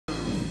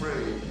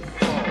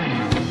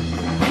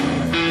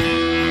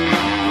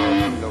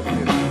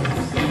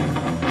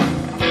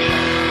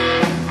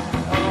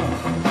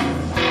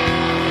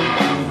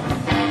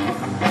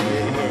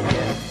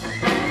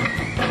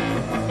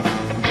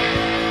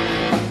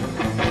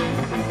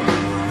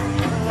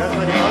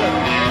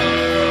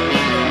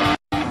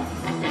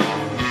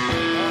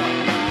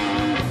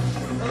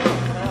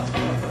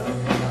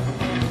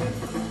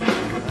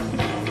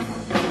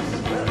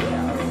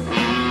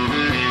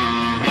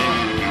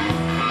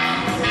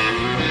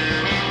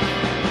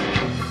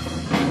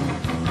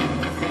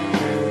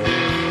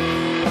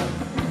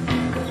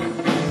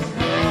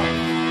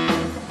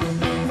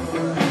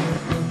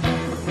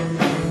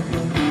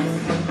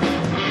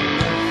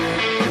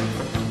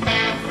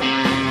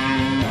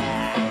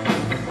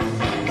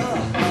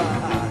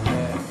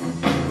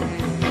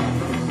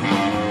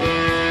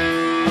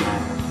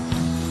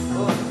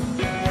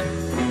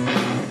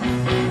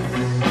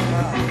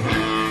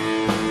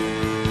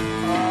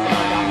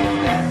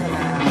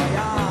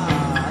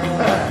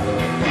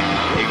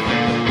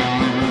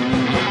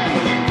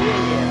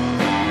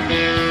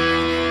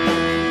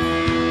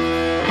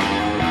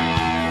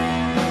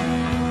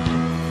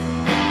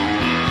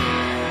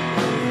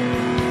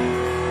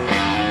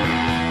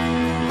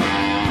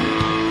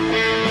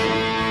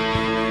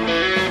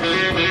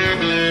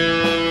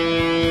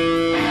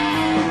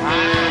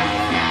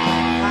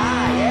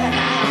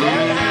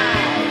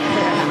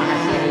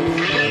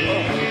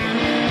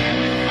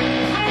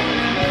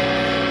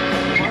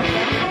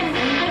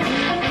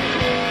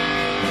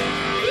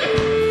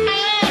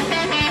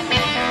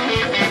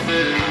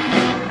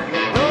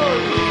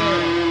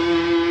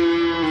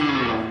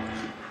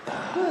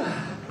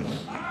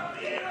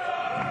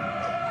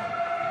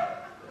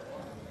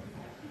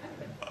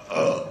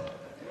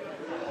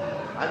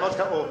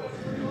weiter oben.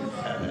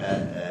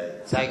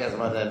 Zeig erst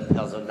mal deinen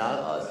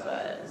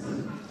Personalausweis.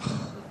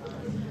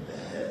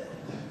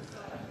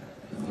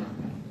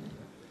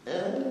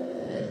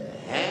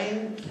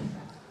 Hank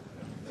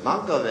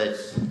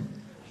Mankiewicz,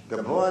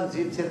 geboren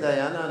 17.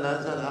 Januar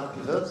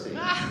 1948.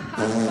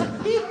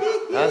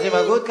 Da hast du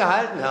mal gut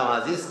gehalten, hör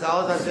mal. Siehst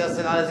aus, als wärst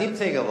du gerade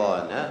 17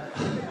 geworden, ne?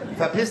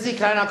 Verpiss dich,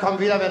 Kleiner, komm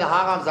wieder, wenn du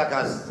Haare am Sack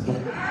hast.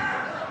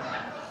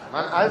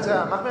 Mann,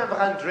 Alter, mach mir einfach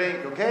einen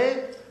Drink,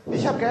 okay?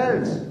 Ich hab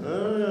Geld.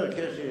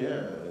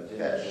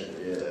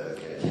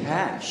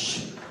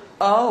 Cash?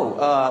 Oh,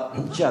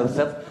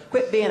 Joseph,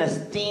 quit being a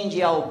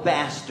stingy old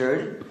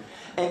bastard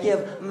and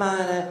give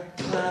meine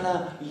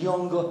kleine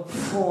junge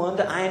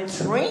Freund ein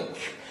Drink.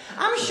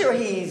 I'm sure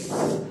he's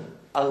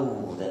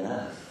old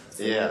enough.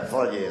 Ja,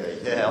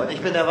 volljährig. Ja, und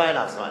ich bin der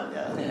Weihnachtsmann,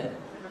 ja.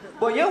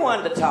 Well, you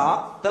wanted to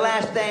talk. The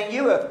last thing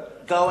you were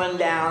going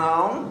down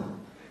on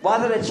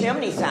wasn't a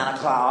chimney, Santa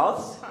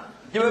Claus.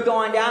 You were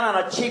going down on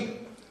a cheap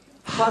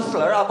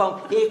hustler up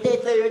on Pink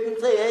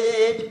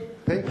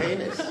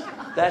penis.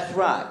 That's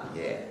right,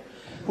 yeah.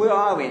 Where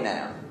are we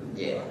now?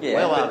 Yeah. Yeah.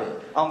 Where are we?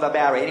 On the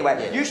Bowery. Anyway,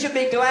 Yeah. you should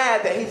be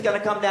glad that he's going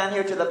to come down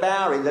here to the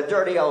Bowery, the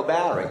dirty old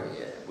Bowery.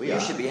 Yeah, You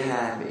should be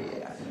happy.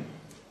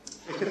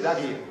 Ich bin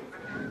Dougie.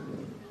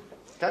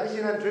 Kann ich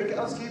Ihnen einen Drink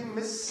ausgeben,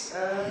 Miss...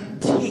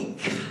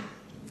 Tique.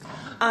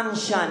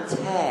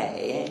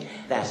 Enchanté.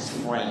 That's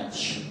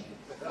French.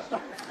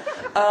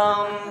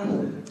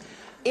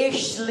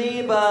 Ich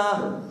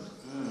liebe...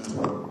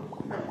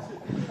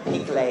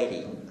 Pink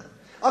Lady.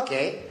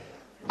 Okay.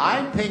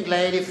 Ein Pink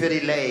Lady für die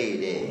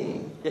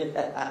Lady.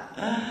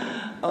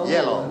 Oh,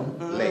 Yellow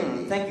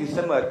Lady. Thank you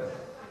so much.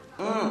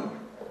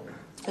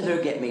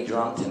 You'll get me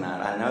drunk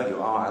tonight. I know you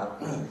are.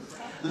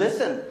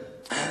 Listen,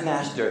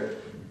 Master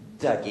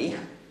Dougie.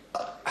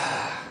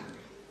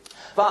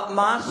 What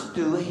must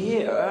do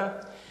here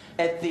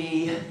at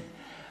the...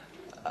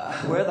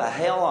 where the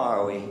hell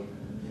are we?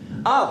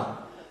 Oh,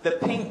 the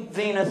Pink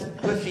Penis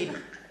Pussy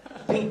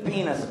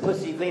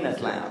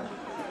Venus Lounge.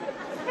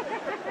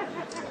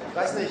 Ich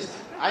weiß nicht.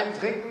 Einen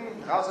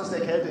trinken, raus aus der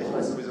Kälte. Ich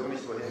weiß sowieso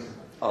nicht, wohin.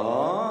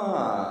 Oh,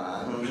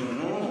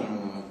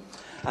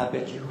 I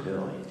bet you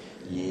will.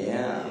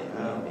 Yeah.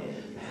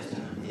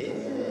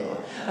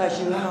 Has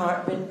your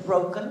heart been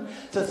broken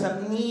to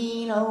some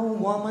mean old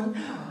woman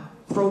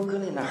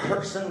broken in a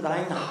hurting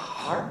thine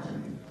heart?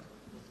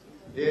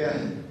 Yeah.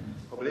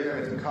 Probleme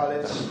mit dem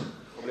College,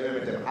 Probleme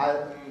mit dem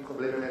Alten,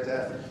 Probleme mit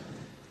der...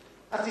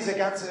 Ach, diese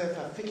ganze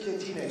verfickte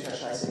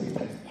Teenager-Scheiße.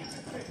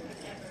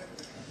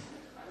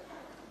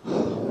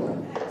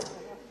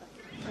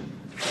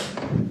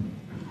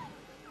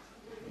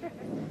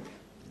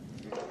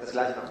 Das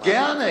gleiche nochmal.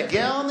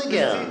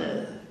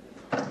 Gerne.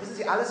 Wissen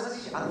Sie, alles, was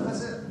ich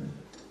anfasse,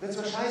 wird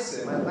zur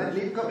Scheiße. Mein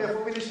Leben kommt mir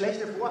vor wie eine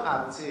schlechte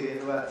Vorabendserie,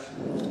 nur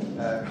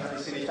kann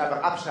ich sie nicht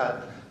einfach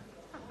abschalten.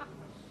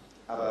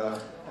 Aber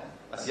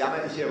was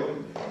jammer ich hier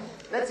rum?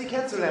 Nett, Sie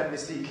kennenzulernen,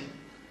 Miss Tique.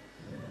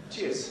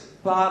 Cheers.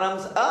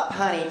 Bottoms up,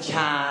 honey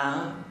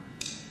child.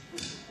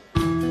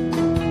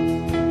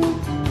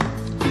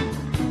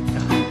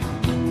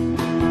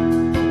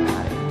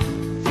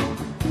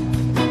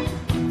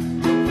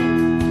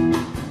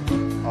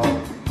 Oh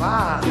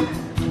Mann.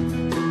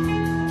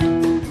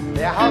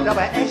 Der haut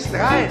aber echt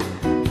rein.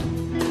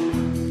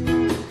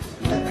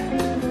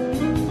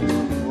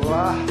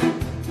 Wow.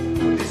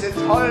 Und diese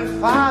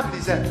tollen Farben,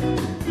 diese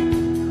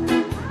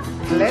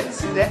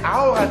glänzende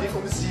Aura, die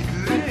um sie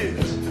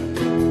glüht.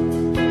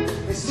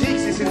 Miss Tique,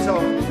 Sie sind so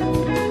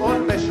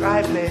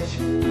unbeschreiblich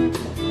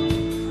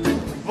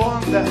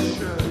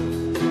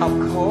wunderschön. Of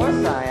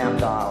course I am,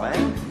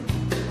 darling.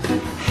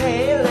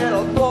 Hey,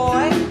 little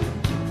boy,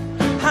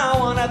 I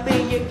wanna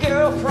be your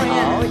girlfriend.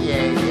 Oh,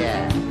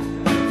 yeah.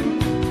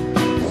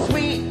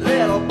 Sweet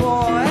little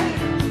boy,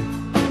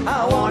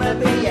 I wanna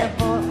be your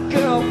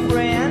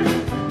girlfriend.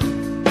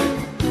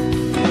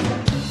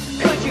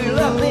 Could you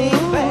love me,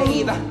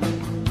 babe?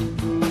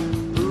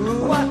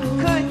 What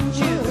could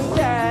you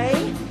say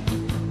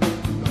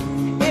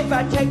if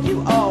I take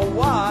you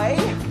away?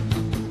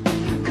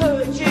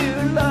 Could you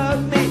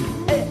love me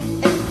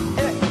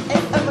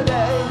every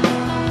day?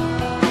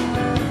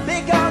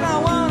 Because I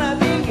wanna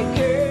be your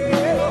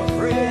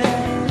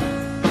girlfriend.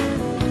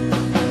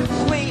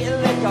 Sweet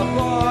little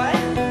boy,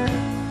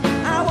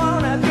 I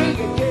wanna be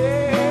your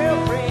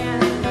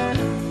girlfriend.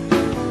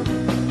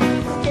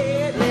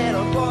 Scared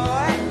little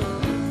boy,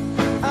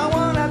 I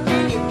wanna be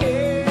your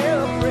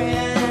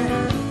girlfriend.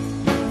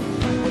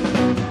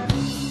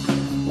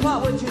 What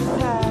would you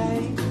say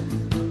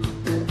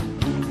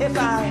if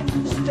I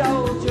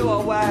stole you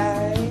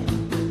away?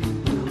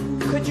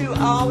 Could you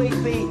always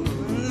be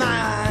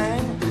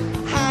mine?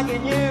 How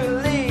can you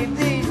leave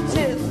these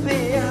tits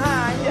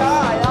behind? Yeah.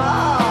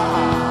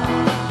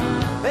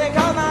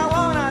 Because I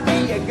wanna be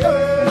your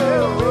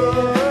girl.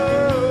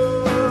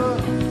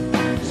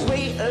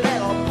 Sweet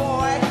little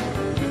boy,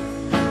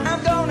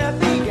 I'm gonna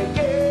be your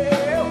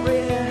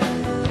girlfriend.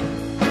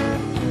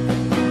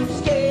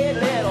 Scared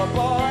little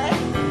boy,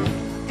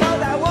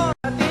 'cause I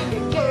wanna be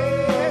your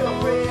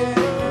girlfriend.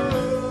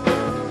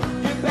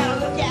 You better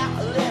look out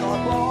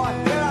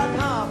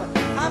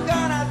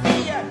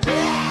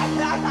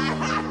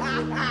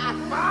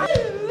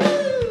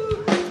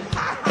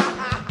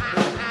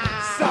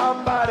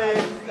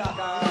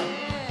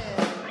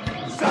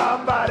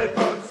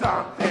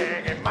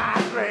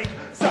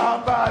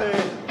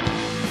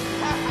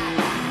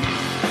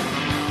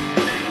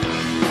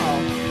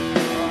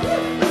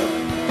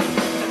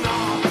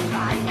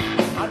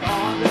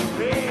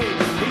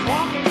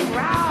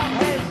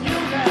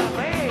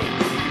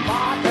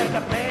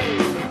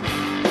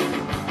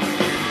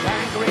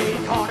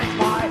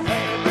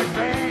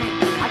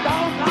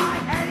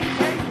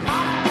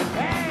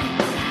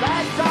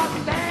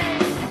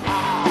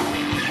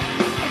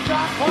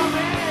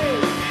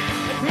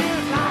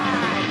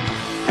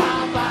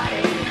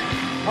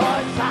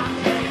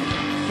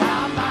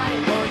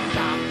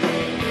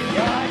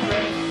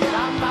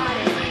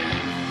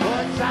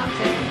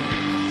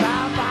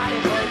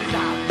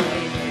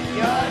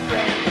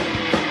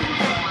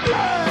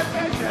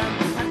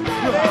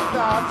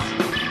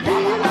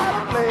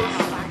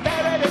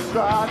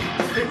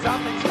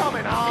Something's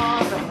coming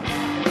on.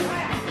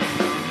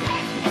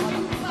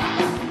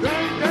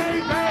 Drink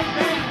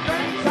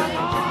some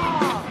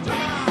more.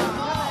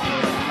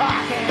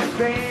 I can't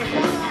think.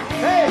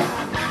 Hey,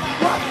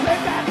 what's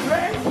in that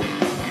drink?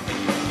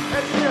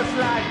 It's just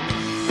like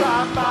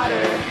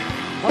somebody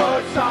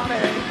put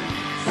something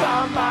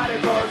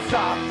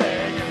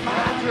in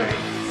my drink.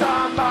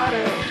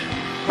 Somebody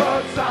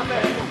put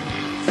something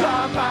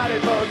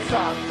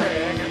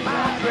in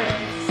my drink.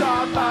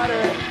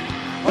 Somebody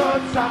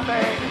put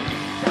something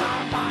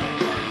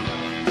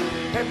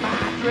in my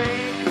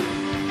drink.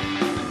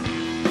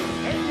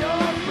 In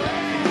your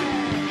drink.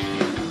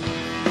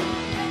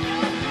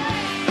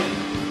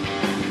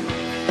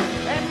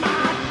 In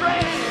my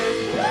drink.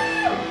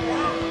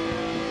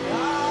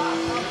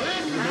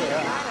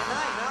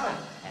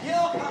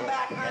 You'll come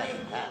back, honey.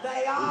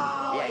 They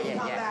always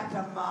come back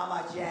to Mama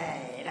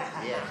Jayne.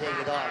 Yeah, take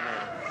it on,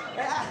 man.